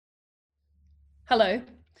Hello,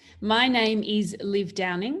 my name is Liv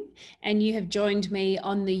Downing, and you have joined me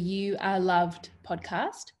on the You Are Loved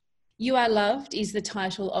podcast. You Are Loved is the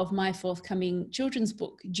title of my forthcoming children's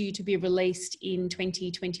book, due to be released in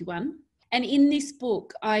 2021. And in this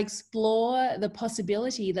book, I explore the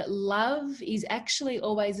possibility that love is actually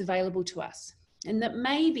always available to us. And that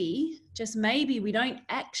maybe, just maybe, we don't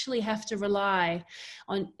actually have to rely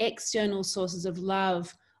on external sources of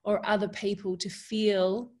love or other people to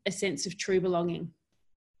feel a sense of true belonging.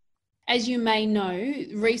 As you may know,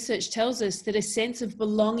 research tells us that a sense of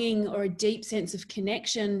belonging or a deep sense of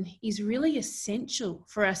connection is really essential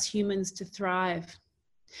for us humans to thrive.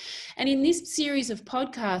 And in this series of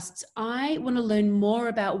podcasts, I want to learn more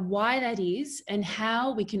about why that is and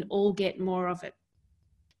how we can all get more of it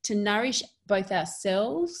to nourish both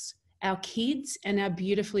ourselves, our kids, and our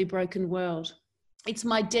beautifully broken world. It's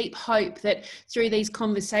my deep hope that through these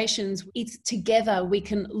conversations, together we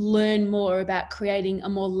can learn more about creating a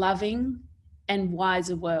more loving and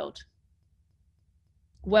wiser world.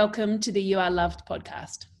 Welcome to the You Are Loved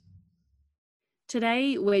podcast.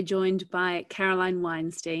 Today, we're joined by Caroline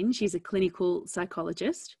Weinstein. She's a clinical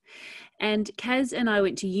psychologist. And Kaz and I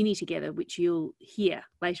went to uni together, which you'll hear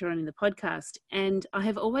later on in the podcast. And I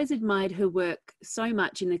have always admired her work so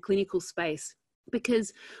much in the clinical space,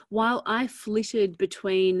 because while I flitted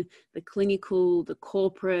between the clinical, the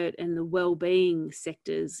corporate, and the well-being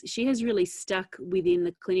sectors, she has really stuck within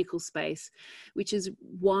the clinical space, which is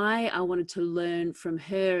why I wanted to learn from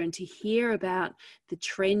her and to hear about the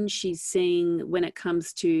trends she's seeing when it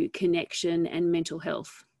comes to connection and mental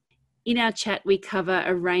health. In our chat, we cover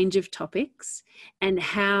a range of topics and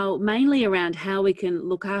mainly around how we can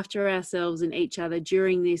look after ourselves and each other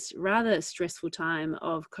during this rather stressful time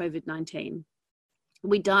of COVID-19.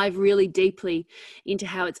 We dive really deeply into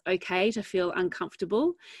how it's okay to feel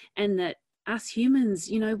uncomfortable, and that us humans,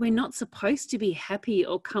 we're not supposed to be happy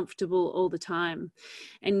or comfortable all the time.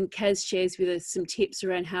 And Kaz shares with us some tips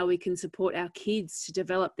around how we can support our kids to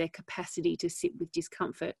develop their capacity to sit with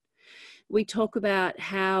discomfort. We talk about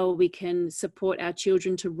how we can support our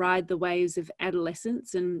children to ride the waves of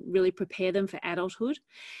adolescence and really prepare them for adulthood,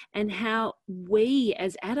 and how we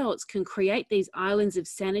as adults can create these islands of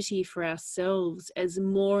sanity for ourselves as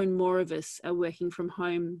more and more of us are working from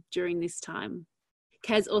home during this time.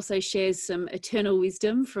 Kaz also shares some eternal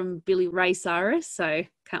wisdom from Billy Ray Cyrus, so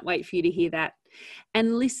can't wait for you to hear that.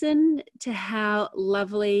 And listen to how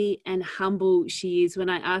lovely and humble she is when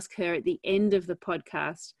I ask her at the end of the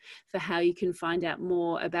podcast for how you can find out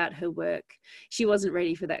more about her work. She wasn't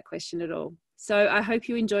ready for that question at all. So I hope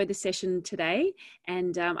you enjoyed the session today,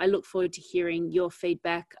 and I look forward to hearing your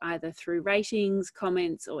feedback either through ratings,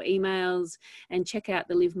 comments, or emails, and check out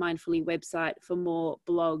the Live Mindfully website for more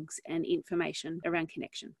blogs and information around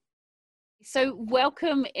connection. So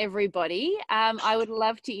welcome everybody. I would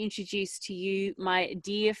love to introduce to you my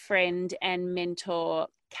dear friend and mentor,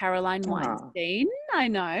 Caroline Weinstein. I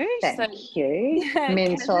know. Thank you.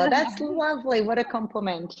 Mentor, that's lovely. What a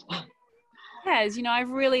compliment. Kaz, I've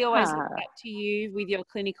really always looked up to you with your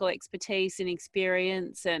clinical expertise and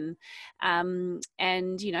experience, and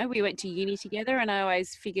we went to uni together, and I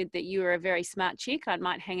always figured that you were a very smart chick. I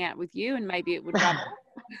might hang out with you and maybe it would rub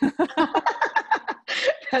off.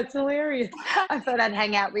 That's hilarious. I thought I'd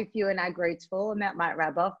hang out with you and our group's full, and that might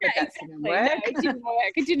rub off, but that didn't work. No,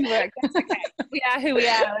 it didn't work. That's okay. We are who we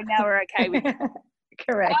are, and now we're okay with it.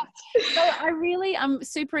 Correct. So I'm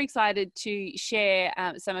super excited to share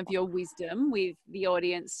some of your wisdom with the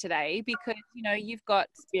audience today, because you've got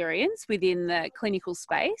experience within the clinical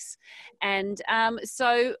space, and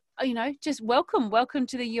so just welcome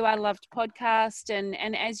to the You Are Loved podcast,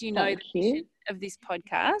 and as you know, the mission of this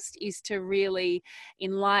podcast is to really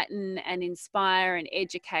enlighten and inspire and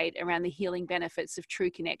educate around the healing benefits of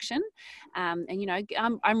true connection. I'm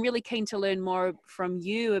really keen to learn more from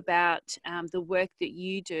you about the work that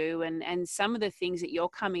you do and some of the things that you're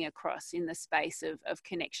coming across in the space of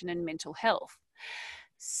connection and mental health.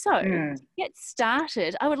 So to get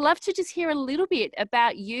started, I would love to just hear a little bit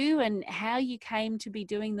about you and how you came to be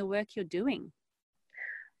doing the work you're doing.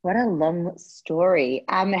 What a long story.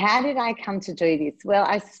 How did I come to do this? Well,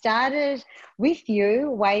 I started with you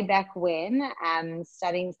way back when,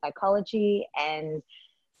 studying psychology and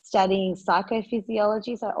studying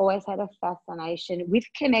psychophysiology. So I always had a fascination with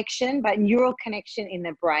connection, but neural connection in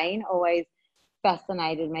the brain always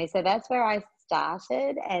fascinated me. So that's where I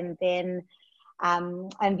started. And then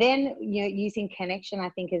using connection, I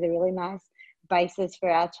think, is a really nice basis for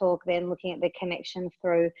our talk, then looking at the connection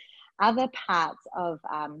through other parts of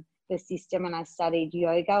the system. And I studied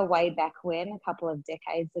yoga way back when, a couple of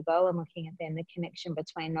decades ago, and looking at then the connection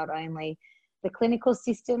between not only the clinical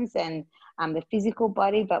systems and the physical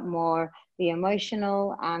body, but more the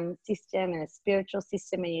emotional system and the spiritual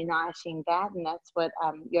system, and uniting that. And that's what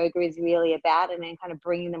yoga is really about. And then kind of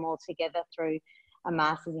bringing them all together through a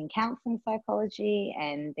master's in counseling psychology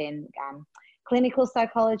and then clinical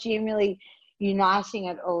psychology, and really uniting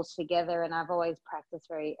it all together. And I've always practiced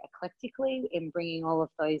very eclectically in bringing all of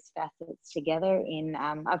those facets together.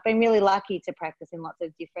 I've been really lucky to practice in lots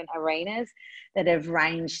of different arenas that have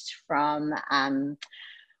ranged from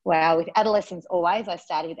with adolescents always. I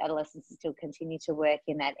started with adolescents and still continue to work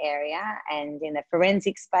in that area, and in the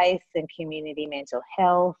forensic space and community mental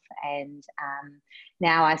health. And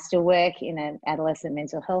now I still work in an adolescent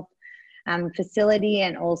mental health facility,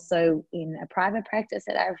 and also in a private practice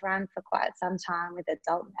that I've run for quite some time with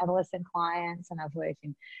adult and adolescent clients. And I've worked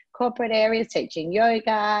in corporate areas teaching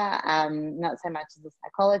yoga, not so much as a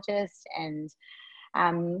psychologist, and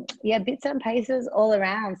bits and pieces all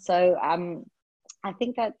around. So I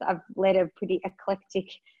think that I've led a pretty eclectic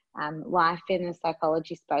life in the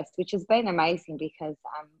psychology space, which has been amazing because,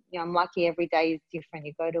 I'm lucky every day is different.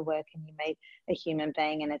 You go to work and you meet a human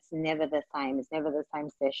being and it's never the same. It's never the same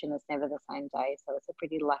session. It's never the same day. So it's a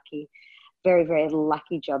pretty lucky, very, very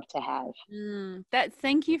lucky job to have.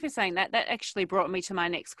 Thank you for saying that. That actually brought me to my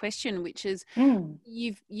next question, which is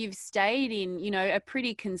you've stayed in, a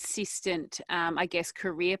pretty consistent,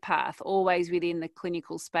 career path, always within the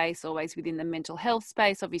clinical space, always within the mental health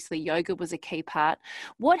space. Obviously, yoga was a key part.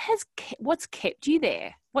 What's kept you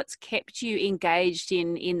there? What's kept you engaged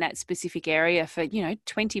in that specific area for,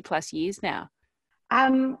 20 plus years now?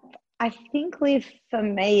 I think for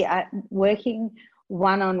me, working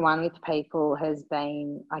one-on-one with people has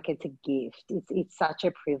been it's a gift. It's such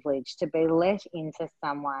a privilege to be let into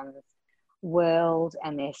someone's world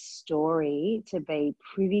and their story, to be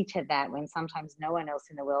privy to that when sometimes no one else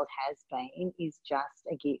in the world has been, is just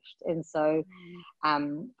a gift. And so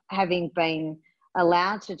having been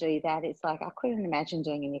allowed to do that, it's like I couldn't imagine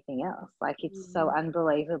doing anything else. It's so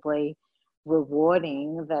unbelievably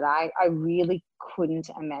rewarding that I really couldn't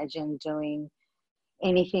imagine doing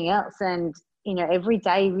anything else. And every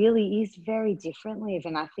day really is very different, Liv.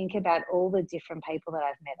 And I think about all the different people that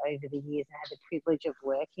I've met over the years and had the privilege of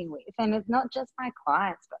working with. And it's not just my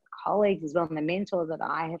clients, but colleagues as well, and the mentors that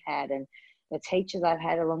I have had, and the teachers I've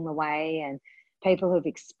had along the way, and people who've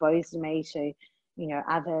exposed me to,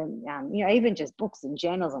 other, even just books and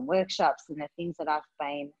journals and workshops and the things that I've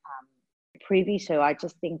been privy to. I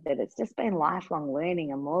just think that it's just been lifelong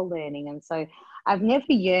learning and more learning. And so I've never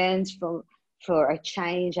yearned for a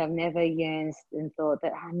change. I've never yearned and thought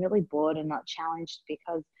that I'm really bored and not challenged,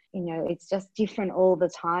 because, it's just different all the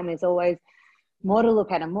time. There's always more to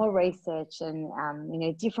look at and more research and,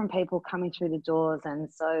 different people coming through the doors.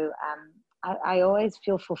 And so I always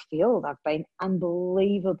feel fulfilled. I've been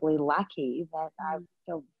unbelievably lucky that I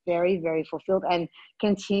feel very, very fulfilled and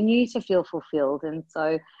continue to feel fulfilled. And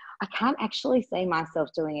so I can't actually see myself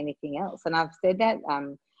doing anything else. And I've said that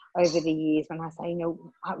over the years when I say,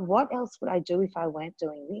 what else would I do if I weren't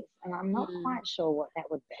doing this? And I'm not quite sure what that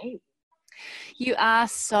would be. You are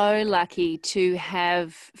so lucky to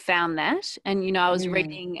have found that. And, I was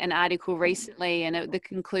reading an article recently, and the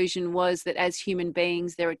conclusion was that as human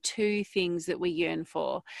beings, there are two things that we yearn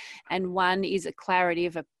for. And one is a clarity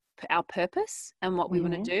of our purpose and what we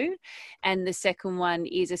want to do. And the second one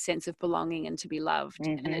is a sense of belonging and to be loved.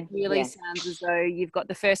 And it really sounds as though you've got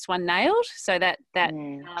the first one nailed. So that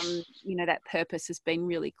purpose has been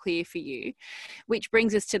really clear for you, which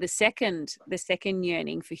brings us to the second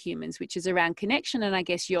yearning for humans, which is around connection. And I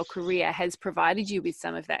guess your career has provided you with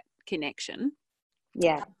some of that connection.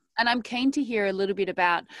 Yeah. And I'm keen to hear a little bit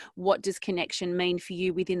about what does connection mean for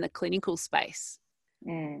you within the clinical space?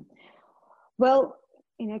 Well,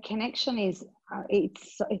 connection is,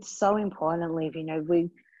 it's so important, Liv.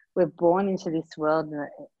 We're born into this world,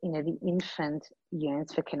 and, the infant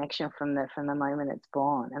yearns for connection from the moment it's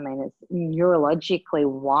born. I mean, it's neurologically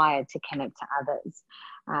wired to connect to others.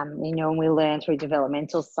 And we learn through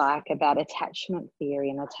developmental psych about attachment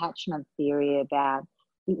theory, and attachment theory about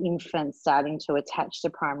the infant starting to attach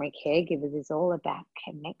to primary caregivers is all about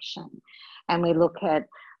connection. And we look at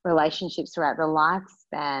relationships throughout the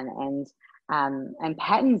lifespan, and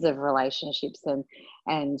patterns of relationships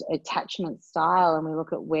and attachment style, and we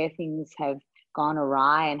look at where things have gone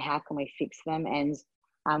awry and how can we fix them. And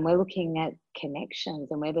we're looking at connections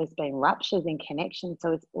and where there's been ruptures in connections.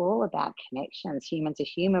 So it's all about connections, human to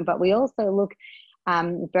human. But we also look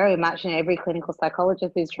very much, every clinical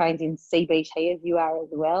psychologist who's trained in CBT, as you are as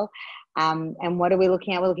well. And what are we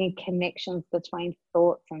looking at? We're looking at connections between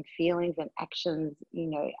thoughts and feelings and actions,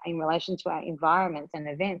 in relation to our environments and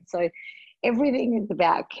events. So everything is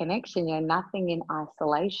about connection, nothing in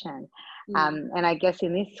isolation. And I guess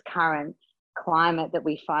in this current climate that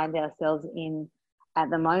we find ourselves in at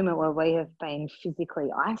the moment, where we have been physically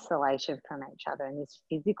isolated from each other, and this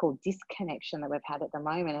physical disconnection that we've had at the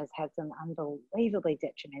moment has had some unbelievably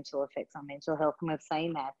detrimental effects on mental health. And we've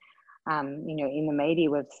seen that, in the media,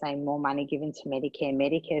 we've seen more money given to Medicare.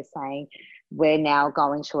 Medicare saying we're now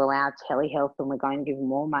going to allow telehealth, and we're going to give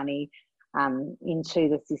more money into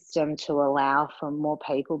the system to allow for more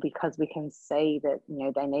people, because we can see that,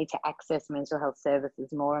 they need to access mental health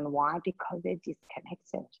services more. And why? Because they're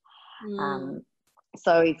disconnected.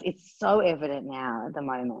 So it's so evident now at the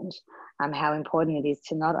moment how important it is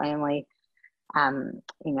to not only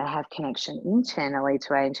have connection internally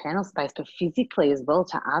to our internal space, but physically as well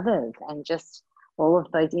to others, and just all of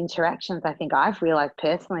those interactions. I think I've realized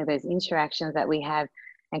personally, those interactions that we have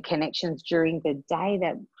and connections during the day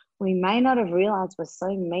that we may not have realized were so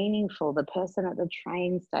meaningful. The person at the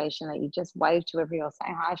train station that you just wave to or say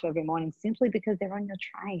hi to every morning simply because they're on your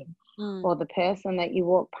train, or the person that you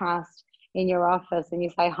walk past in your office and you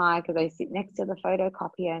say hi because they sit next to the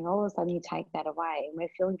photocopier, and all of a sudden you take that away and we're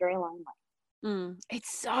feeling very lonely.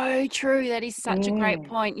 It's so true. That is such a great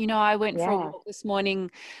point. I went for a walk this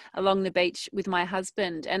morning along the beach with my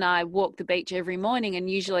husband, and I walk the beach every morning, and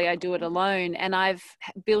usually I do it alone, and I've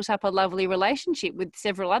built up a lovely relationship with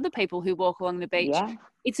several other people who walk along the beach.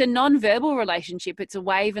 It's a non-verbal relationship. It's a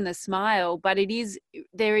wave and a smile, but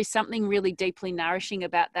there is something really deeply nourishing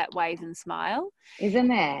about that wave and smile. Isn't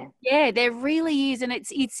there? Yeah, there really is. And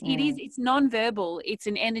it's non-verbal. It's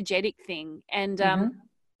an energetic thing. And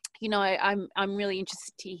I'm really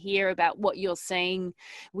interested to hear about what you're seeing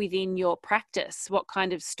within your practice. What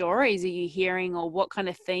kind of stories are you hearing, or what kind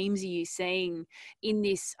of themes are you seeing in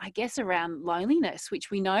this, I guess, around loneliness,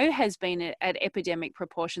 which we know has been at epidemic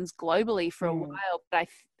proportions globally for a while. But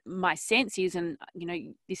my sense is, and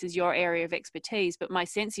this is your area of expertise, but my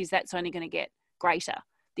sense is that's only going to get greater,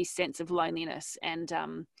 this sense of loneliness and,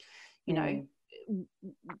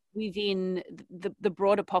 within the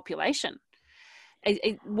broader population.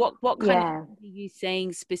 What kind of are you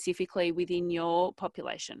seeing specifically within your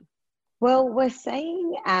population? Well, we're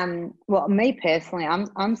seeing, me personally,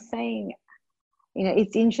 I'm seeing,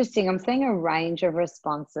 it's interesting. I'm seeing a range of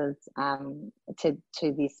responses to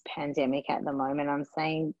this pandemic at the moment. I'm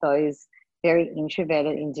seeing those very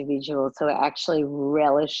introverted individuals who are actually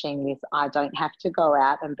relishing this, I don't have to go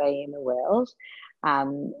out and be in the world.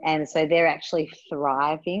 And so they're actually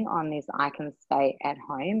thriving on this, I can stay at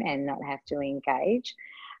home and not have to engage.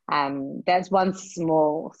 That's one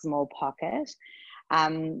small pocket.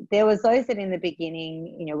 There was those that in the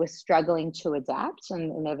beginning, were struggling to adapt,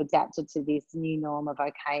 and they've adapted to this new norm of,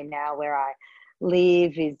 okay, now where I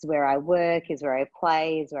live is where I work, is where I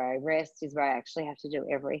play, is where I rest, is where I actually have to do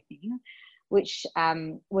everything, which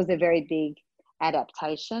was a very big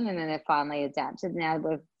adaptation. And then they finally adapted. Now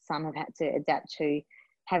some have had to adapt to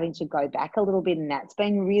having to go back a little bit, and that's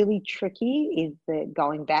been really tricky, is the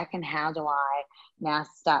going back, and how do I now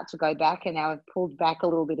start to go back. And now I've pulled back a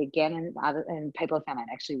little bit again, and people have found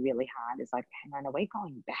that actually really hard. It's like, hang on, are we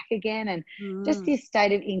going back again? And just this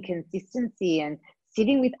state of inconsistency and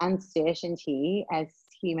sitting with uncertainty. As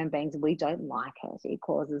human beings, we don't like it. It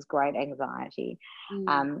causes great anxiety.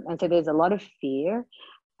 And so there's a lot of fear.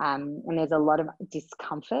 And there's a lot of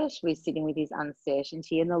discomfort with sitting with this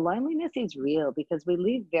uncertainty, and the loneliness is real because we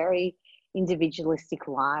live very individualistic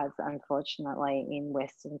lives, unfortunately, in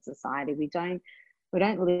Western society. We don't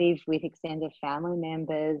live with extended family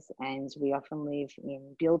members, and we often live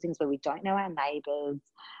in buildings where we don't know our neighbours,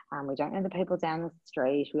 we don't know the people down the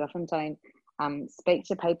street. We often don't speak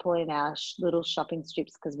to people in our little shopping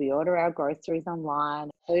strips because we order our groceries online,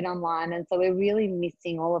 food online, and so we're really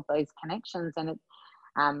missing all of those connections. And it's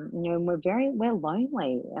we're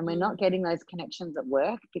lonely, and we're not getting those connections at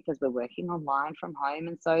work because we're working online from home.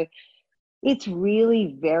 And so it's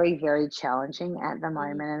really very, very challenging at the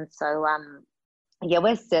moment. And so,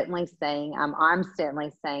 we're certainly seeing, I'm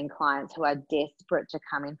certainly seeing clients who are desperate to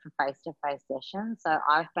come in for face-to-face sessions. So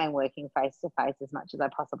I've been working face-to-face as much as I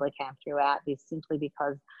possibly can throughout this, simply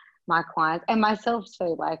because my clients and myself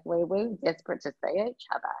too, like we're desperate to see each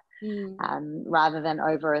other, rather than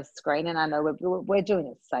over a screen. And I know we're doing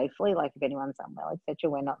it safely. Like if anyone's unwell,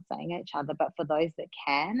 etc., we're not seeing each other. But for those that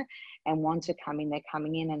can and want to come in, they're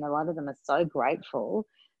coming in, and a lot of them are so grateful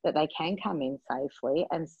that they can come in safely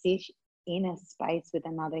and sit in a space with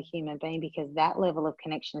another human being, because that level of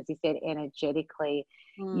connection, as you said, energetically,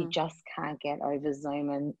 you just can't get over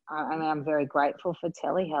Zoom. And I mean, I'm very grateful for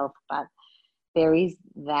telehealth, but there is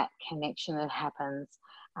that connection that happens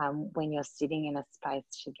when you're sitting in a space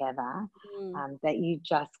together Mm. that you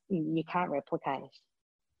can't replicate.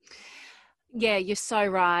 Yeah, you're so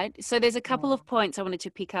right. So there's a couple Yeah. of points I wanted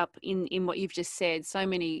to pick up in what you've just said. So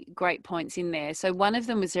many great points in there. So one of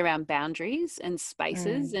them was around boundaries and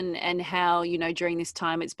spaces, and how, you know, during this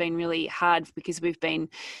time it's been really hard because we've been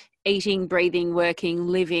eating, breathing, working,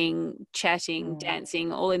 living, chatting,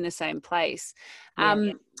 dancing, all in the same place.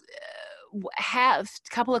 Yeah. Have a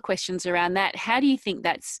couple of questions around that. How do you think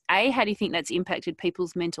that's impacted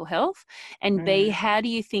people's mental health? And B, how do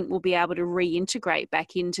you think we'll be able to reintegrate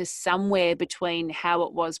back into somewhere between how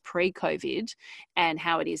it was pre-COVID and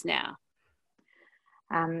how it is now?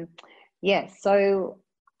 So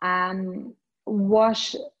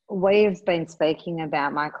what we've been speaking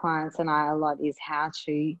about, my clients and I, a lot, is how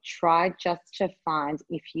to try just to find,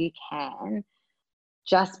 if you can,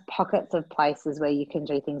 just pockets of places where you can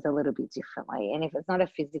do things a little bit differently. And if it's not a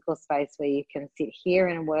physical space where you can sit here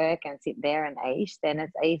and work and sit there and eat, then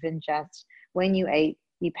it's even just when you eat,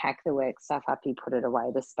 you pack the work stuff up, you put it away.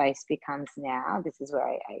 The space becomes, now this is where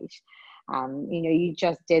I eat. You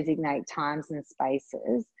just designate times and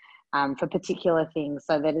spaces for particular things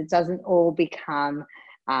so that it doesn't all become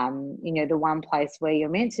the one place where you're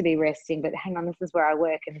meant to be resting, but hang on, this is where I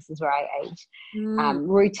work and this is where I eat.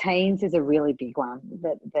 Routines is a really big one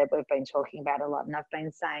that we've been talking about a lot. And I've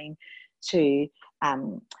been saying to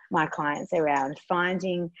my clients around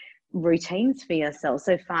finding routines for yourself.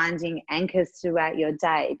 So finding anchors throughout your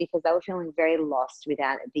day, because they were feeling very lost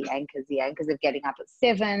without the anchors of getting up at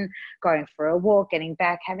 7, going for a walk, getting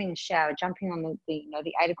back, having a shower, jumping on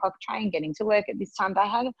the 8 o'clock train, getting to work at this time. They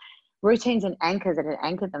had routines and anchors that had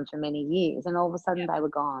anchored them for many years, and all of a sudden they were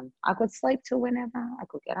gone. I could sleep till whenever, I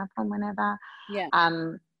could get up from whenever.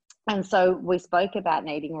 And so we spoke about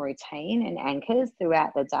needing routine and anchors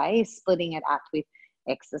throughout the day, splitting it up with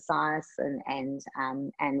exercise and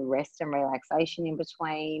rest and relaxation in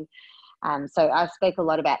between. So I speak a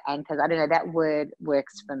lot about anchors. I don't know, that word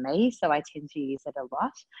works for me, so I tend to use it a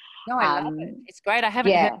lot. No, I love it. It's great. I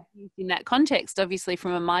haven't heard it used in that context. Obviously,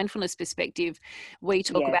 from a mindfulness perspective, we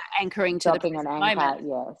talk about anchoring to the present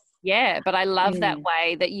moment. Yeah, but I love that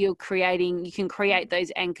way that you can create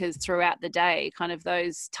those anchors throughout the day, kind of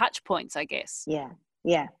those touch points, I guess.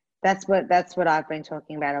 Yeah. That's what I've been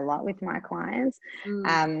talking about a lot with my clients.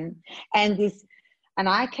 And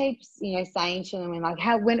I keep, saying to them,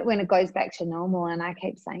 like, when it goes back to normal, and I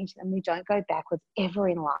keep saying to them, we don't go backwards ever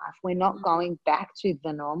in life. We're not going back to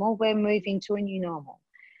the normal. We're moving to a new normal.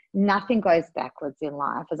 Nothing goes backwards in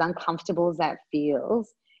life. As uncomfortable as that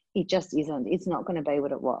feels, it just isn't. It's not going to be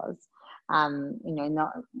what it was.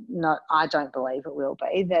 Not. I don't believe it will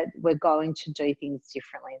be. That we're going to do things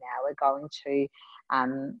differently now. We're going to,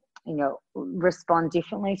 respond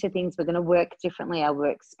differently to things. We're going to work differently. Our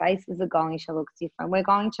workspaces are going to look different. We're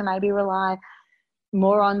going to maybe rely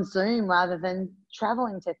more on Zoom rather than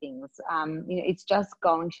traveling to things. It's just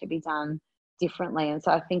going to be done differently. And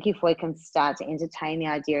so I think if we can start to entertain the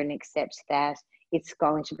idea and accept that it's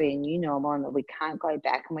going to be a new normal and that we can't go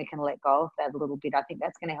back, and we can let go of that a little bit, I think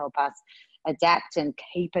that's going to help us adapt and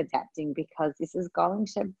keep adapting, because this is going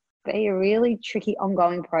to be a really tricky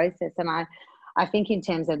ongoing process. And I think in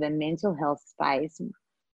terms of the mental health space,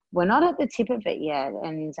 we're not at the tip of it yet.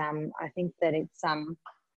 And I think that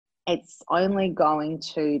it's only going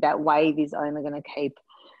to, that wave is only going to keep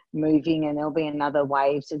moving, and there'll be another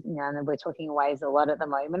wave. And we're talking waves a lot at the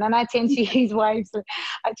moment. And I tend to use waves.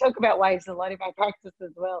 I talk about waves a lot in my practice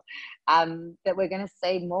as well, that we're going to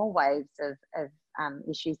see more waves of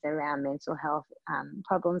issues around mental health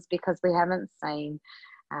problems, because we haven't seen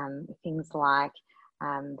things like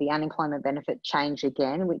the unemployment benefit change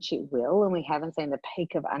again, which it will, and we haven't seen the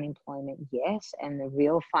peak of unemployment yet, and the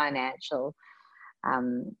real financial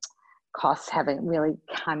costs haven't really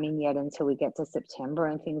come in yet until we get to September,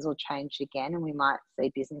 and things will change again, and we might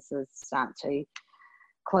see businesses start to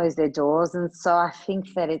close their doors. And so I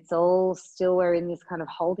think that it's all still, we're in this kind of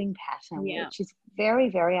holding pattern, which is very,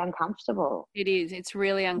 very uncomfortable. It is. It's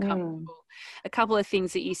really uncomfortable. A couple of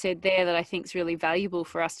things that you said there that I think is really valuable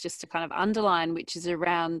for us just to kind of underline, which is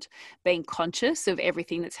around being conscious of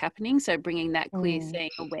everything that's happening. So bringing that clear seeing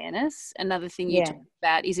awareness. Another thing you talked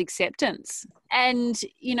about is acceptance. And,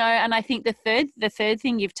 and I think the third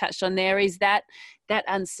thing you've touched on there is that that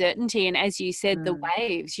uncertainty. And as you said, the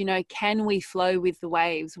waves, you know, can we flow with the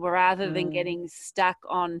waves rather than getting stuck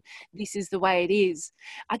on this is the way it is?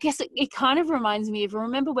 I guess it kind of reminds me of,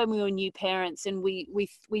 remember when we were new parents and we'd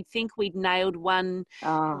think we'd nailed one, you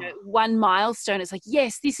know, one milestone. It's like,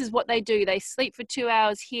 yes, this is what they do. They sleep for 2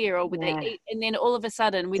 hours here, or would they eat? And then all of a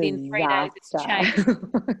sudden within 3 days it's changed.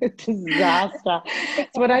 Disaster.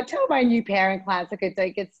 It's what I tell my new parent clients, okay,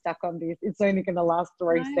 don't get stuck on this. It's only going to last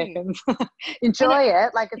 3 seconds. Enjoy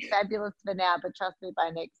it. Like, it's fabulous for now, but trust me,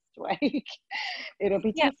 by next week it'll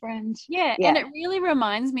be different. Yeah. And it really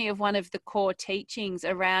reminds me of one of the core teachings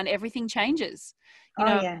around everything changes. You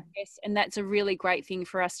know, yes, and that's a really great thing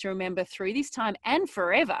for us to remember through this time and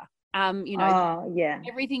forever. You know,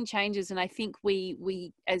 everything changes, and I think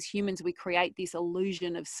we as humans, we create this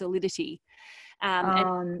illusion of solidity.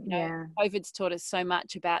 And you know, COVID's taught us so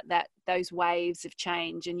much about that, those waves of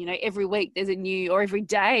change. And, you know, every week there's a new, or every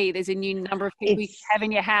day there's a new number of people you have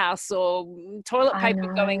in your house, or toilet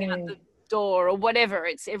paper going out the door, or whatever.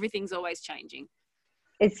 Everything's always changing.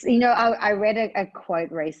 It's, you know, I read a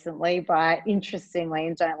quote recently by, interestingly,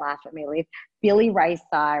 and don't laugh at me, Liv, Billy Ray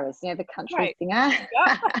Cyrus, you know, the country singer.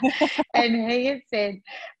 And he had said,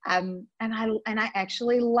 and I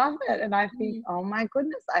actually love it. And I think, oh my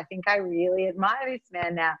goodness, I think I really admire this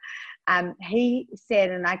man now. He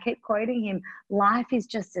said, and I keep quoting him, life is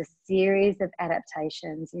just a series of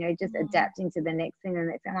adaptations, you know, just adapting to the next thing and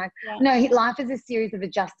the next thing. I'm like, no, life is a series of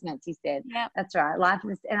adjustments, he said. That's right. Life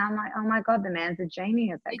is, and I'm like, oh my God, the man's a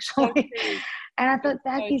genius, actually. So and I thought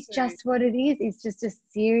that is just what it is. It's just a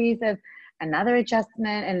series of another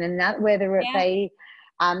adjustment and another, whether it be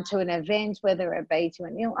to an event, whether it be to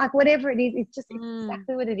an, you know, like whatever it is, it's just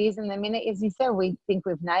exactly what it is. And the minute, as you said, we think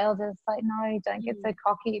we've nailed it, it's like, no, don't get so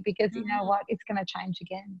cocky, because you know what, it's going to change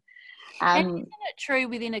again. And isn't it true,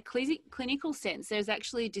 within a clinical sense, there's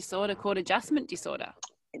actually a disorder called adjustment disorder?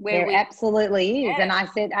 There absolutely is. And I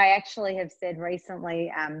actually have said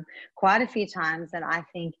recently quite a few times that I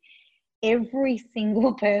think every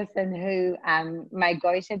single person who may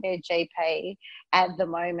go to their GP at the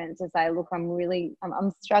moment to say, look,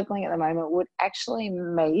 I'm struggling at the moment, would actually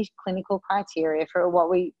meet clinical criteria for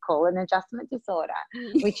what we call an adjustment disorder,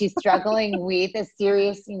 which is struggling with a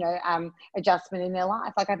serious, you know, adjustment in their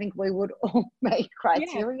life. Like, I think we would all make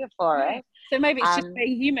criteria for it. So maybe it's just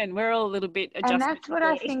being human. We're all a little bit adjustment. And that's what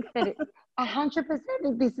I think that 100%,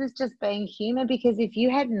 this is just being human, because if you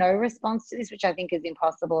had no response to this, which I think is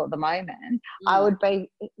impossible at the moment, I would be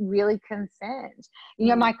really concerned. You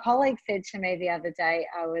know, my colleague said to me the other day,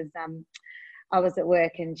 I was at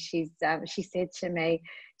work, and she said to me,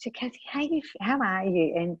 Kathy, how are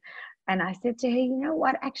you? And I said to her, you know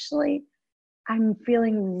what, actually, I'm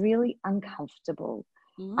feeling really uncomfortable.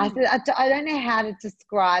 I said, I don't know how to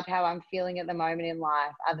describe how I'm feeling at the moment in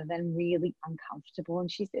life other than really uncomfortable.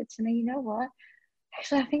 And she said to me, you know what?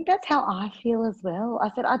 Actually, I think that's how I feel as well.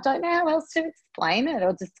 I said, I don't know how else to explain it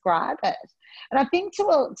or describe it. And I think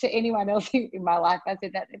to anyone else in my life, I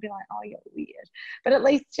said that, they'd be like, oh, you're weird. But at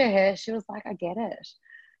least to her, she was like, I get it.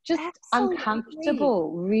 Just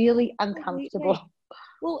uncomfortable, really uncomfortable.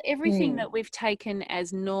 Well, everything that we've taken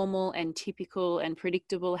as normal and typical and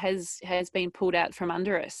predictable has been pulled out from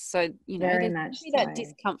under us. So, you know, there's that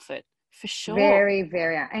discomfort, for sure. Very,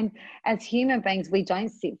 very. And as human beings, we don't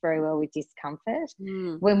sit very well with discomfort.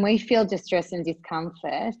 When we feel distress and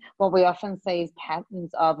discomfort, what we often see is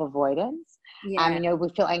patterns of avoidance. You know, we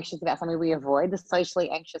feel anxious about something, we avoid. The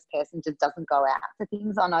socially anxious person just doesn't go out for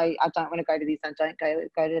things. I know I don't want to go to this, I don't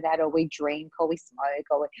go to that, or we drink, or we smoke,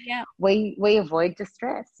 or we avoid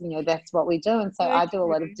distress. You know, that's what we do. And so I do a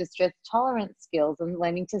lot of distress tolerance skills and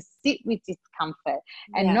learning to sit with discomfort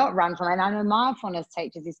and not run from it. And I know mindfulness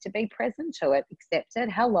teaches is to be present to it, accept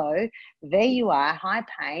it. Hello, there you are, high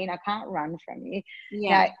pain, I can't run from you.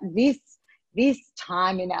 Now, this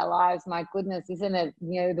time in our lives, my goodness, isn't it,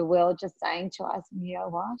 you know, the world just saying to us, you know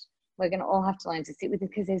what, we're going to all have to learn to sit with it,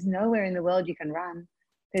 because there's nowhere in the world you can run.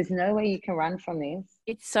 There's no way you can run from this.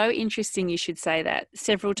 It's so interesting you should say that.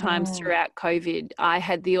 Several times throughout COVID, I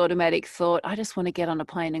had the automatic thought, I just want to get on a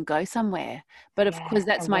plane and go somewhere. But of course,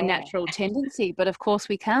 that's my natural tendency. But of course,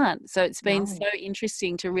 we can't. So it's been so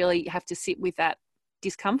interesting to really have to sit with that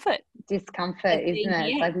discomfort. Discomfort, isn't it?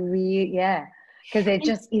 It's like, because there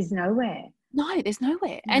just is nowhere. No, there's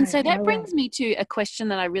nowhere. And so that brings me to a question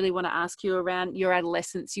that I really want to ask you around your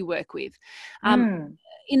adolescents you work with.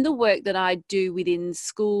 In the work that I do within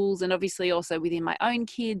schools, and obviously also within my own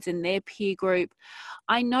kids and their peer group,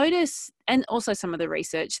 I notice and also some of the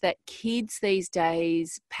research, that kids these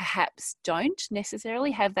days perhaps don't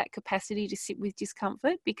necessarily have that capacity to sit with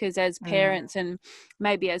discomfort, because as parents and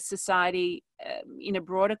maybe as society, in a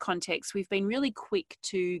broader context, we've been really quick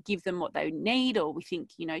to give them what they need, or we think,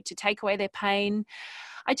 to take away their pain.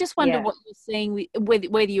 I just wonder what you're seeing,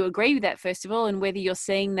 whether you agree with that, first of all, and whether you're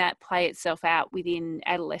seeing that play itself out within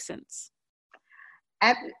adolescence.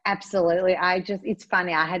 Absolutely. It's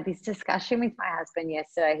funny. I had this discussion with my husband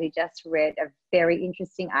yesterday, who just read a very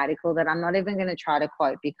interesting article that I'm not even going to try to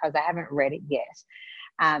quote because I haven't read it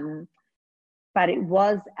yet. But it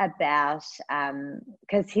was about,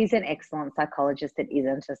 because he's an excellent psychologist that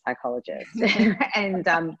isn't a psychologist. And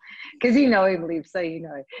because him, Liv, so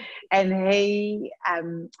And he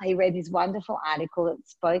read this wonderful article that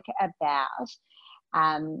spoke about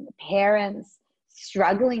parents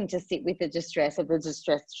struggling to sit with the distress of the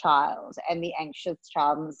distressed child and the anxious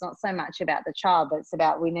child. And it's not so much about the child, but it's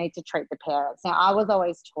about, we need to treat the parents. Now, I was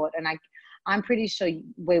always taught, and I'm pretty sure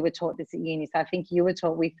we were taught this at uni, so I think you were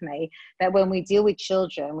taught with me, that when we deal with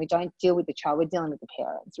children, we don't deal with the child, we're dealing with the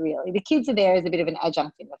parents, really. The kids are there as a bit of an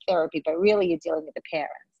adjunct in the therapy, but really you're dealing with the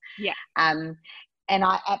parents. Yeah. And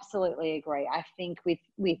I absolutely agree. I think with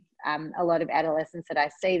a lot of adolescents that I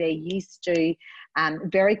see, they're used to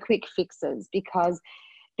very quick fixes because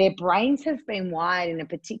their brains have been wired in a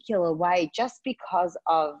particular way just because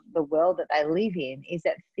of the world that they live in, is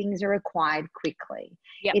that things are acquired quickly.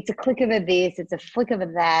 Yep. It's a click of a this, it's a flick of a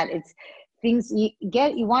that, it's things you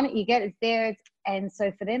get, you want it, you get it, it's there. And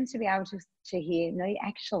so for them to be able to hear, no,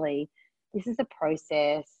 actually, this is a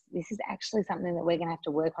process. This is actually something that we're going to have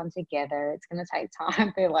to work on together. It's going to take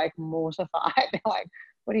time. They're like mortified. They're like,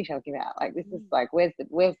 what are you talking about? Like, this is like, where's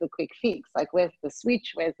the quick fix? Like, where's the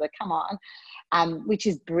switch? Where's the, come on? Which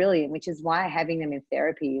is brilliant, which is why having them in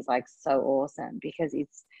therapy is like so awesome, because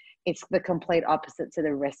it's the complete opposite to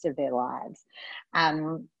the rest of their lives.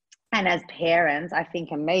 And as parents, I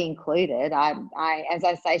think, and me included, I as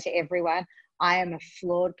I say to everyone, I am a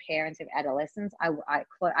flawed parent of adolescents.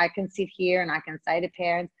 I can sit here and I can say to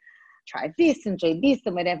parents, try this and do this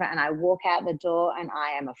and whatever, and I walk out the door and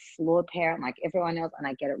I am a flawed parent like everyone else, and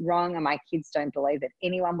I get it wrong, and my kids don't believe that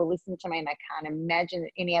anyone will listen to me, and I can't imagine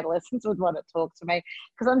that any adolescents would want to talk to me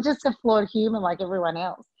because I'm just a flawed human like everyone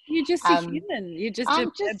else. You're just a human. You're just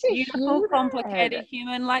a beautiful, complicated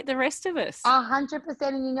human like the rest of us. 100%.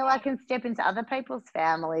 And I can step into other people's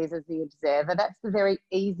families as the observer. That's the very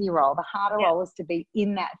easy role. The harder role is to be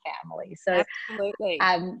in that family. So absolutely,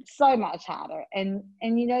 so much harder. And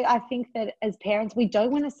I think that as parents, we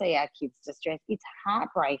don't want to see our kids distressed. It's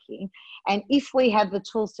heartbreaking. And if we have the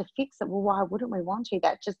tools to fix it, well, why wouldn't we want to?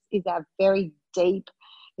 That just is our very deep,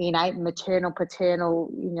 maternal, paternal,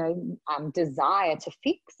 desire to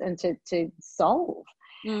fix and to solve.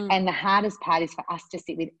 And the hardest part is for us to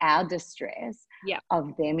sit with our distress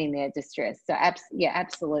of them in their distress. So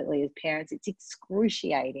absolutely, as parents, it's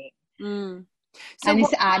excruciating. So and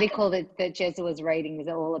this article that Jezza was reading is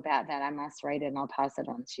all about that. I must read it and I'll pass it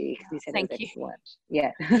on to you because he said it was excellent.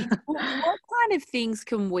 Yeah. What kind of things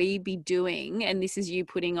can we be doing? And this is you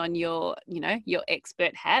putting on your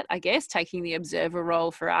expert hat, I guess, taking the observer role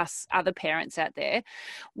for us other parents out there.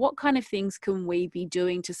 What kind of things can we be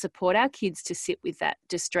doing to support our kids to sit with that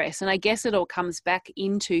distress? And I guess it all comes back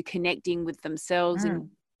into connecting with themselves and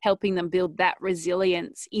helping them build that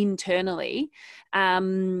resilience internally.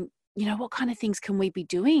 What kind of things can we be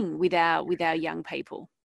doing with our young people?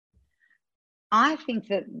 I think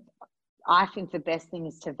the best thing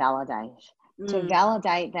is to validate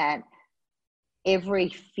that every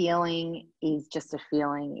feeling is just a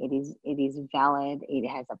feeling. It is valid. It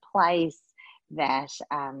has a place. That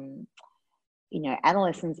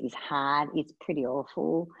adolescence is hard. It's pretty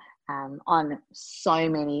awful. On so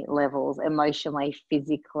many levels, emotionally,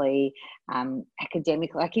 physically,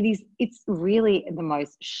 academically. Like it's really the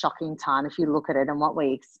most shocking time if you look at it, and what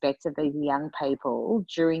we expect of these young people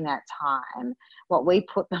during that time, what we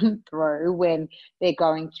put them through when they're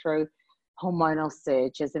going through hormonal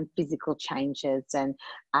surges and physical changes, and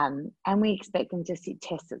we expect them to sit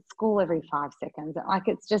tests at school every 5 seconds. Like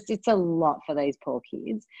it's a lot for these poor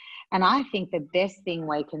kids. And I think the best thing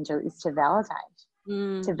we can do is to validate.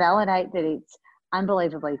 To validate that it's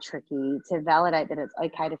unbelievably tricky, to validate that it's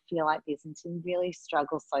okay to feel like this and to really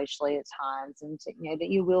struggle socially at times, and to, that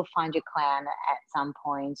you will find your clan at some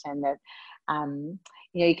point, and that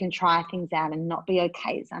you can try things out and not be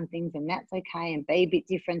okay at some things, and that's okay, and be a bit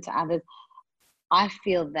different to others. I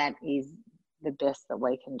feel that is the best that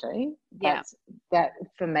we can do. That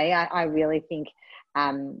for me, I really think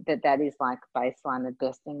that is like baseline, the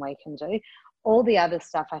best thing we can do. All the other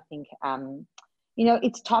stuff, I think,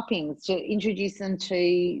 it's toppings to introduce them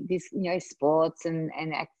to this, sports and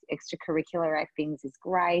extracurricular things is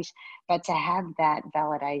great. But to have that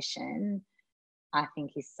validation, I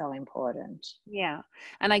think, is so important. Yeah.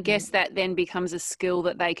 And I guess that then becomes a skill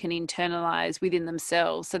that they can internalize within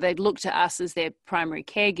themselves. So they'd look to us as their primary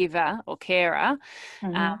caregiver or carer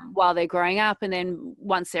while they're growing up. And then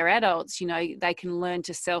once they're adults, they can learn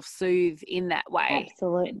to self-soothe in that way.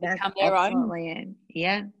 Absolutely. And become their absolutely own.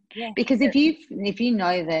 Yeah. Because if you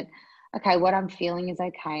know that, okay, what I'm feeling is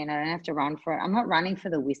okay and I don't have to run for it. I'm not running for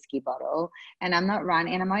the whiskey bottle, and I'm not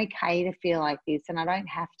running, and I'm okay to feel like this, and I don't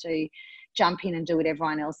have to jump in and do what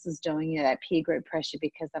everyone else is doing, that peer group pressure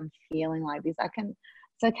because I'm feeling like this.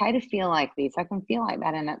 It's okay to feel like this. I can feel like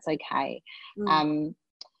that, and that's okay.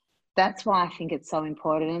 That's why I think it's so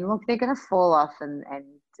important. And look, they're going to fall off and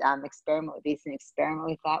experiment with this and experiment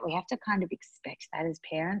with that. We have to kind of expect that as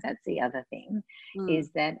parents. That's the other thing,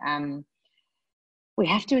 is that we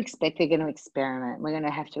have to expect they're going to experiment. We're going to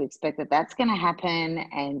have to expect that that's going to happen,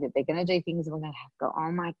 and that they're going to do things, and we're going to have to go,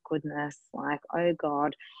 oh my goodness, like, oh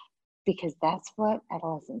God, because that's what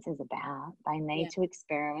adolescence is about. They need to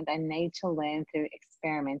experiment. They need to learn through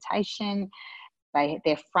experimentation.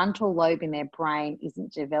 Their frontal lobe in their brain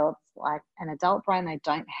isn't developed like an adult brain. They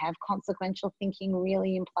don't have consequential thinking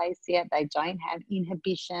really in place yet. They don't have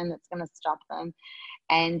inhibition that's going to stop them.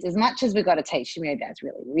 And as much as we've got to teach them, that's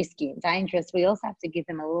really risky and dangerous, we also have to give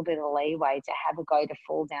them a little bit of leeway to have a go, to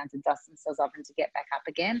fall down, to dust themselves off, and to get back up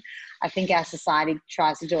again. I think our society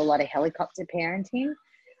tries to do a lot of helicopter parenting.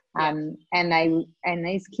 And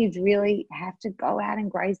these kids really have to go out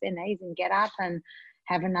and graze their knees and get up and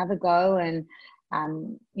have another go. And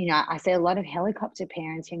I see a lot of helicopter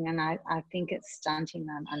parenting, and I think it's stunting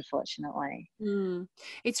them, unfortunately.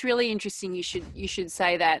 It's really interesting you should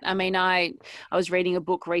say that. I mean, I was reading a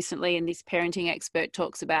book recently, and this parenting expert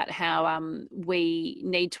talks about how we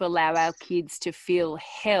need to allow our kids to feel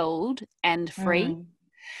held and free.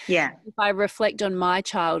 Yeah. If I reflect on my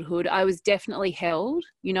childhood, I was definitely held.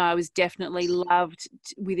 I was definitely loved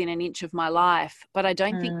within an inch of my life, but I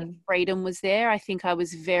don't think the freedom was there. I think I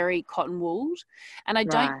was very cotton-wooled, and I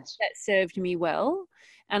don't think that served me well.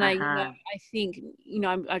 And I think,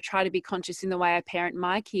 I try to be conscious in the way I parent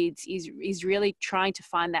my kids is really trying to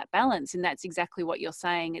find that balance. And that's exactly what you're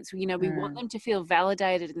saying. It's, we want them to feel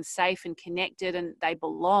validated and safe and connected and they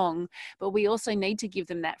belong, but we also need to give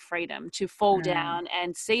them that freedom to fall down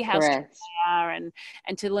and see how strong they are, and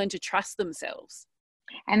to learn to trust themselves.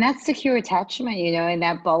 And that's secure attachment, in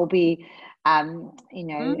that Bowlby,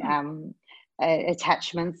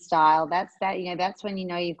 attachment style. That's when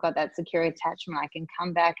you've got that secure attachment. I can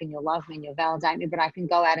come back and you'll love me and you'll validate me, but I can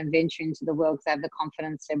go out and venture into the world because I have the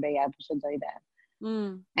confidence to be able to do that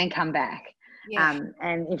and come back.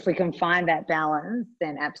 And if we can find that balance,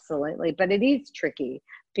 then absolutely. But it is tricky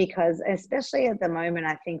because, especially at the moment,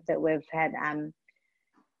 I think that we've had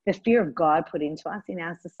the fear of God put into us in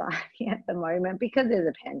our society at the moment because there's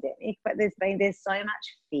a pandemic, but there's so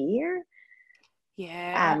much fear.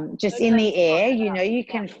 Just in the air, you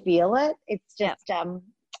can feel it. It's just, that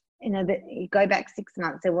you go back 6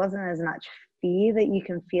 months, there wasn't as much fear that you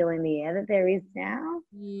can feel in the air that there is now.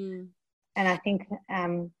 And I think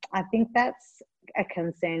that's a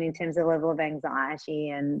concern in terms of level of anxiety,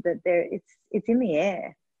 and that it's in the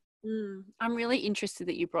air. I'm really interested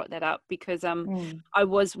that you brought that up because I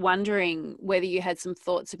was wondering whether you had some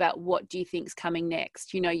thoughts about what do you think's coming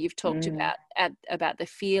next. You've talked about the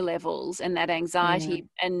fear levels and that anxiety,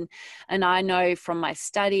 and I know from my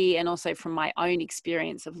study and also from my own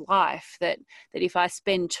experience of life that if I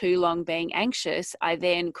spend too long being anxious, I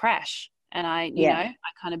then crash. And I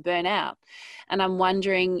kind of burn out. And I'm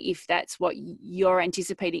wondering if that's what you're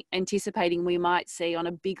anticipating we might see on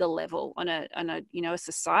a bigger level, on a a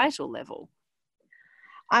societal level.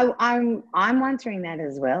 I'm wondering that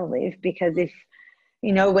as well, Liv, because if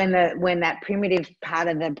when that primitive part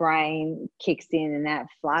of the brain kicks in, and that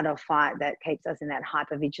flight or fight that keeps us in that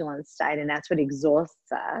hypervigilance state, and that's what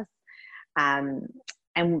exhausts us.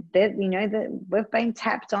 And that that we've been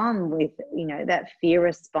tapped on with that fear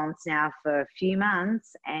response now for a few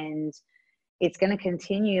months, and it's going to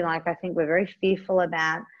continue. Like, I think we're very fearful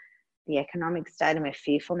about the economic state, and we're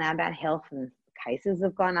fearful now about health, and cases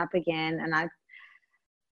have gone up again. And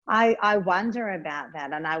I wonder about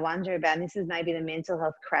that, and I wonder about, and this is maybe the mental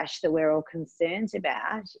health crash that we're all concerned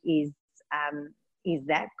about, is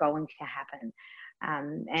that going to happen?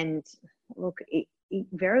 And look, it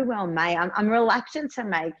very well may. I'm reluctant to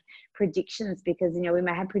make predictions because we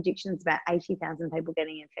may have predictions about 80,000 people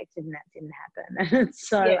getting infected, and that didn't happen.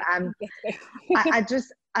 So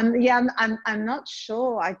I'm not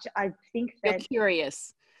sure. I think that you're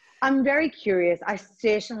curious. I'm very curious. I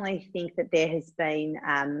certainly think that there's been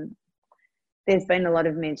a lot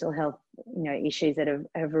of mental health, issues that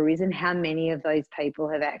have arisen. How many of those people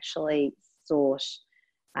have actually sought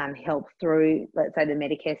help through, let's say, the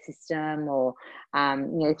Medicare system, or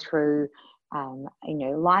through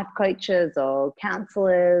life coaches or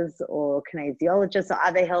counsellors or kinesiologists or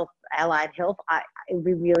other allied health? It would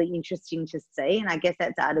be really interesting to see, and I guess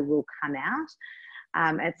that data will come out.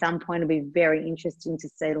 At some point, it'll be very interesting to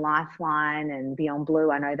see Lifeline and Beyond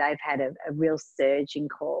Blue. I know they've had a real surge in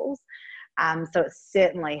calls. So it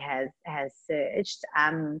certainly has surged.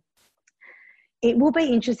 It will be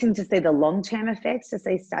interesting to see the long-term effects, to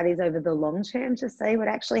see studies over the long term, to see what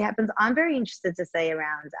actually happens. I'm very interested to see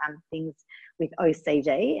around things with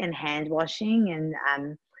OCD and hand washing and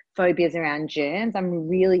phobias around germs. I'm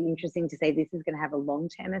really interested to see if this is going to have a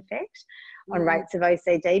long-term effect on rates of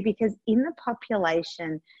OCD, because in the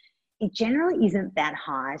population, it generally isn't that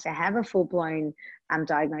high to have a full-blown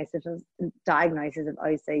diagnosis of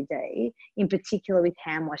OCD, in particular with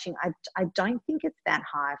hand washing. I don't think it's that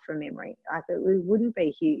high from memory. Like, it wouldn't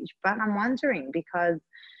be huge, but I'm wondering, because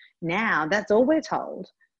now that's all we're told.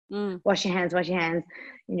 Wash your hands, sanitize.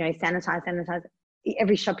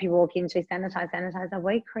 Every shop you walk into, sanitize. Are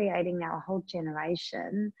we creating now a whole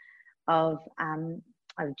generation of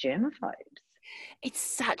germaphobes? It's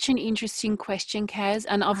such an interesting question, Kaz,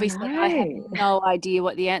 and obviously I have no idea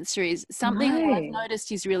what the answer is. Something that I've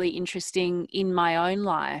noticed is really interesting in my own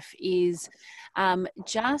life is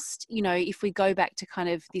just, if we go back to kind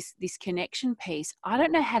of this connection piece, I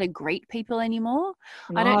don't know how to greet people anymore.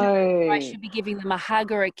 I don't know if I should be giving them a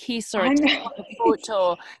hug or a kiss or a tap on the foot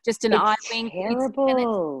or just an eye wink.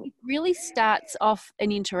 Terrible. It really starts off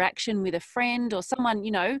an interaction with a friend or someone,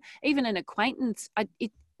 even an acquaintance.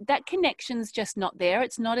 That connection's just not there.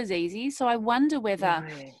 It's not as easy. So I wonder whether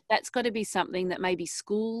that's got to be something that maybe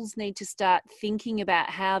schools need to start thinking about,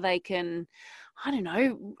 how they can, I don't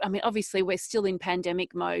know. I mean, obviously we're still in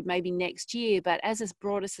pandemic mode, maybe next year, but as a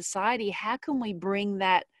broader society, how can we bring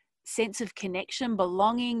that sense of connection,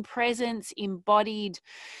 belonging, presence, embodied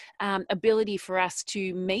ability for us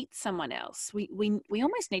to meet someone else? We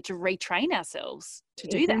almost need to retrain ourselves to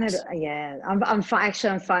do that. I'm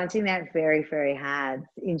finding that very, very hard.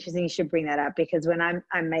 Interesting you should bring that up, because when I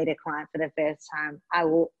meet a client for the first time, I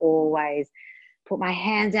will always put my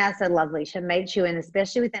hands out. So lovely to meet you. And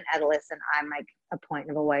especially with an adolescent, I make a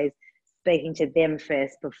point of always speaking to them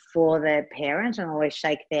first before the parent, and always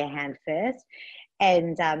shake their hand first.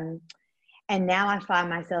 And now I find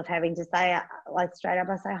myself having to say, like, straight up,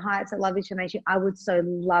 I say, hi, it's lovely to meet you. I would so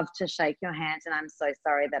love to shake your hand, and I'm so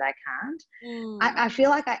sorry that I can't. I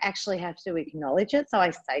feel like I actually have to acknowledge it. So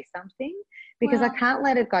I say something, because I can't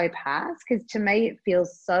let it go past, because to me it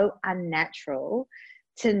feels so unnatural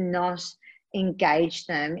to not engage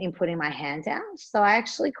them in putting my hand out. So I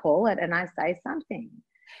actually call it and I say something.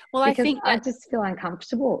 Well, because I just feel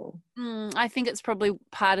uncomfortable. I think it's probably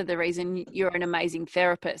part of the reason you're an amazing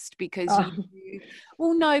therapist, because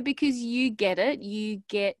because you get it. You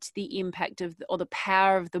get the impact of or the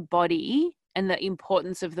power of the body and the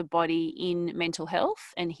importance of the body in mental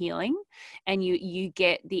health and healing, and you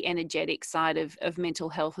get the energetic side of mental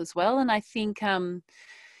health as well. And I think from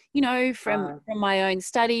my own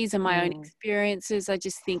studies and my own experiences, I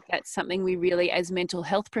just think that's something we really, as mental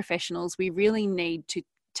health professionals, we really need to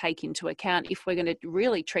take into account if we're going to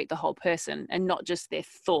really treat the whole person, and not just their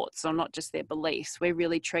thoughts or not just their beliefs. We're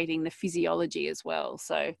really treating the physiology as well.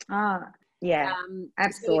 So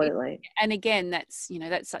absolutely. And again, that's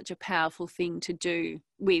such a powerful thing to do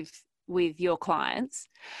with your clients.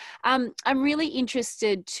 I'm really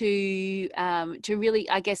interested to really,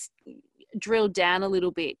 I guess, drill down a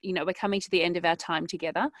little bit. We're coming to the end of our time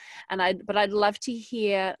together, but I'd love to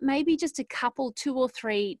hear maybe just a couple, 2 or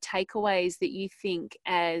 3 takeaways that you think,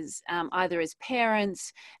 as either as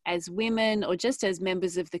parents, as women, or just as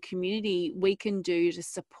members of the community, we can do to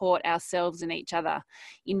support ourselves and each other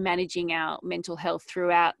in managing our mental health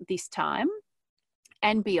throughout this time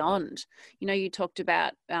and beyond. You talked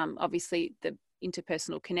about obviously the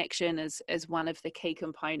interpersonal connection as one of the key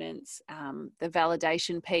components, the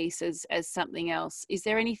validation piece as something else. Is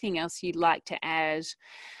there anything else you'd like to add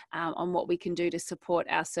on what we can do to support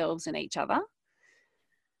ourselves and each other?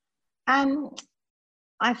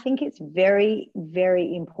 I think it's very,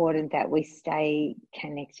 very important that we stay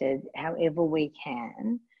connected however we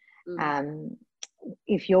can.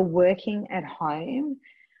 If you're working at home,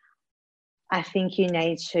 I think you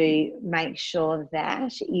need to make sure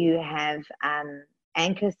that you have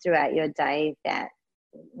anchors throughout your day that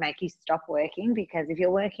make you stop working, because if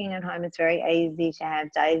you're working at home, it's very easy to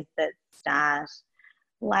have days that start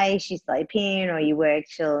late, you sleep in, or you work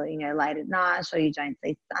till, late at night, or you don't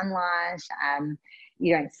see sunlight.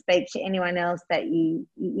 You don't speak to anyone else, that you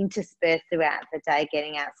intersperse throughout the day,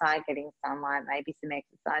 getting outside, getting sunlight, maybe some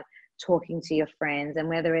exercise, talking to your friends. And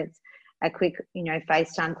whether it's a quick,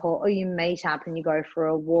 FaceTime call, or you meet up and you go for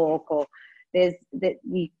a walk, or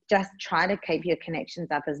you just try to keep your connections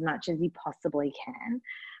up as much as you possibly can.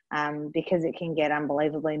 Because it can get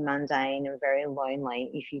unbelievably mundane and very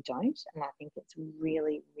lonely if you don't. And I think it's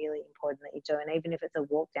really, really important that you do. And even if it's a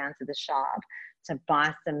walk down to the shop to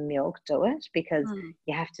buy some milk, do it, because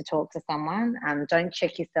you have to talk to someone. Don't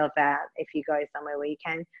check yourself out if you go somewhere where you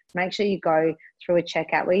can. Make sure you go through a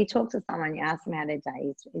checkout where you talk to someone, you ask them how their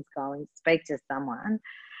day is going, speak to someone.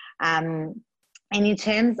 And in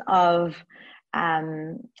terms of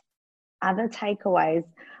other takeaways,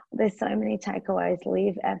 there's so many takeaways,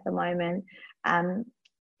 Liv, at the moment.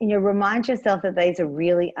 Remind yourself that these are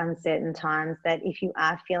really uncertain times, that if you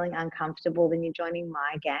are feeling uncomfortable, then you're joining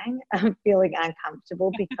my gang. I'm feeling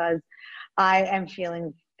uncomfortable because I am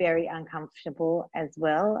feeling very uncomfortable as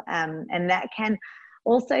well. And that can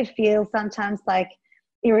also feel sometimes like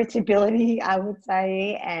irritability, I would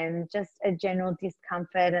say, and just a general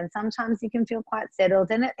discomfort. And sometimes you can feel quite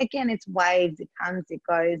settled. And it's waves, it comes, it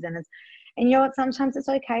goes, and you know what, sometimes it's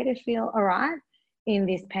okay to feel all right in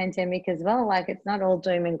this pandemic as well. Like, it's not all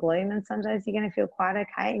doom and gloom, and sometimes you're going to feel quite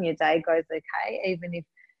okay and your day goes okay, even if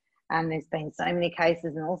there's been so many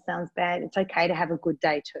cases and all sounds bad. It's okay to have a good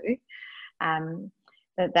day too.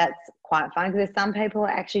 That's quite fun, because some people are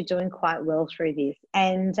actually doing quite well through this.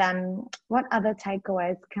 And what other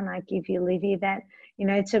takeaways can I give you, Livy, that,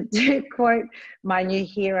 to quote my new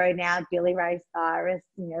hero now, Billy Ray Cyrus,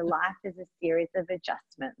 life is a series of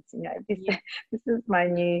adjustments. This is my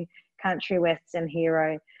new country western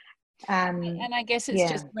hero. And I guess it's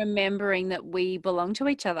just remembering that we belong to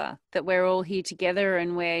each other, that we're all here together,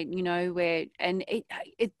 and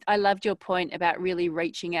I loved your point about really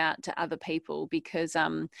reaching out to other people, because,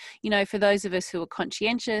 for those of us who are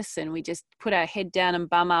conscientious and we just put our head down and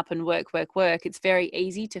bum up and work, it's very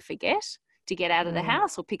easy to forget to get out of the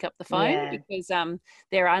house or pick up the phone, because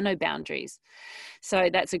there are no boundaries. So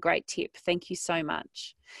that's a great tip. Thank you so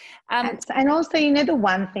much. And also, the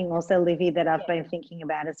one thing also, Livy, that I've been thinking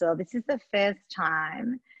about as well, this is the first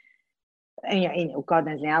time, God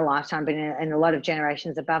knows in our lifetime, but in a lot of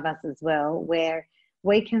generations above us as well, where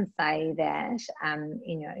we can say that,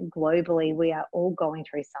 globally, we are all going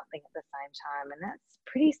through something at the same time. And that's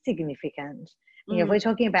pretty significant. If we're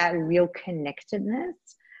talking about real connectedness,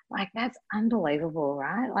 like, that's unbelievable,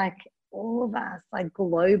 right? Like, all of us, like,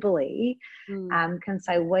 globally, can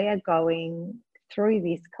say we are going through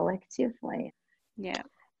this collectively. Yeah.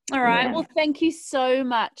 All right. Yeah. Well, thank you so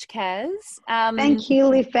much, Kaz. Thank you,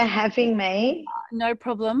 Liv, for having me. No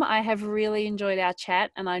problem. I have really enjoyed our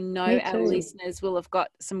chat, and I know our listeners will have got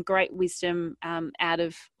some great wisdom out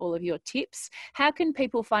of all of your tips. How can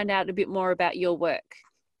people find out a bit more about your work?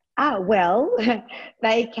 Well,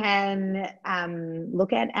 they can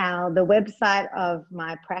look at the website of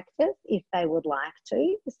my practice if they would like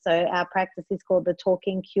to. So our practice is called The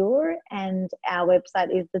Talking Cure, and our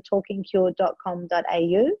website is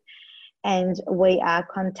thetalkingcure.com.au, and we are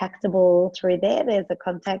contactable through there. There's a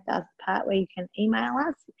contact us part where you can email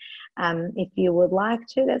us if you would like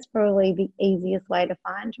to. That's probably the easiest way to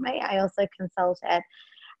find me. I also consult at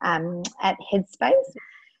Headspace.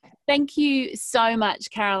 Thank you so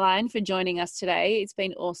much, Caroline, for joining us today. It's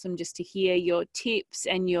been awesome just to hear your tips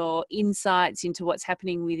and your insights into what's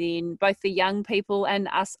happening within both the young people and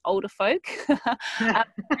us older folk, as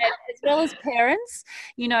well as parents,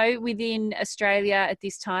 within Australia at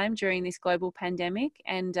this time during this global pandemic.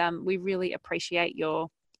 And we really appreciate your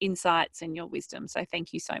insights and your wisdom. So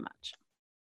thank you so much.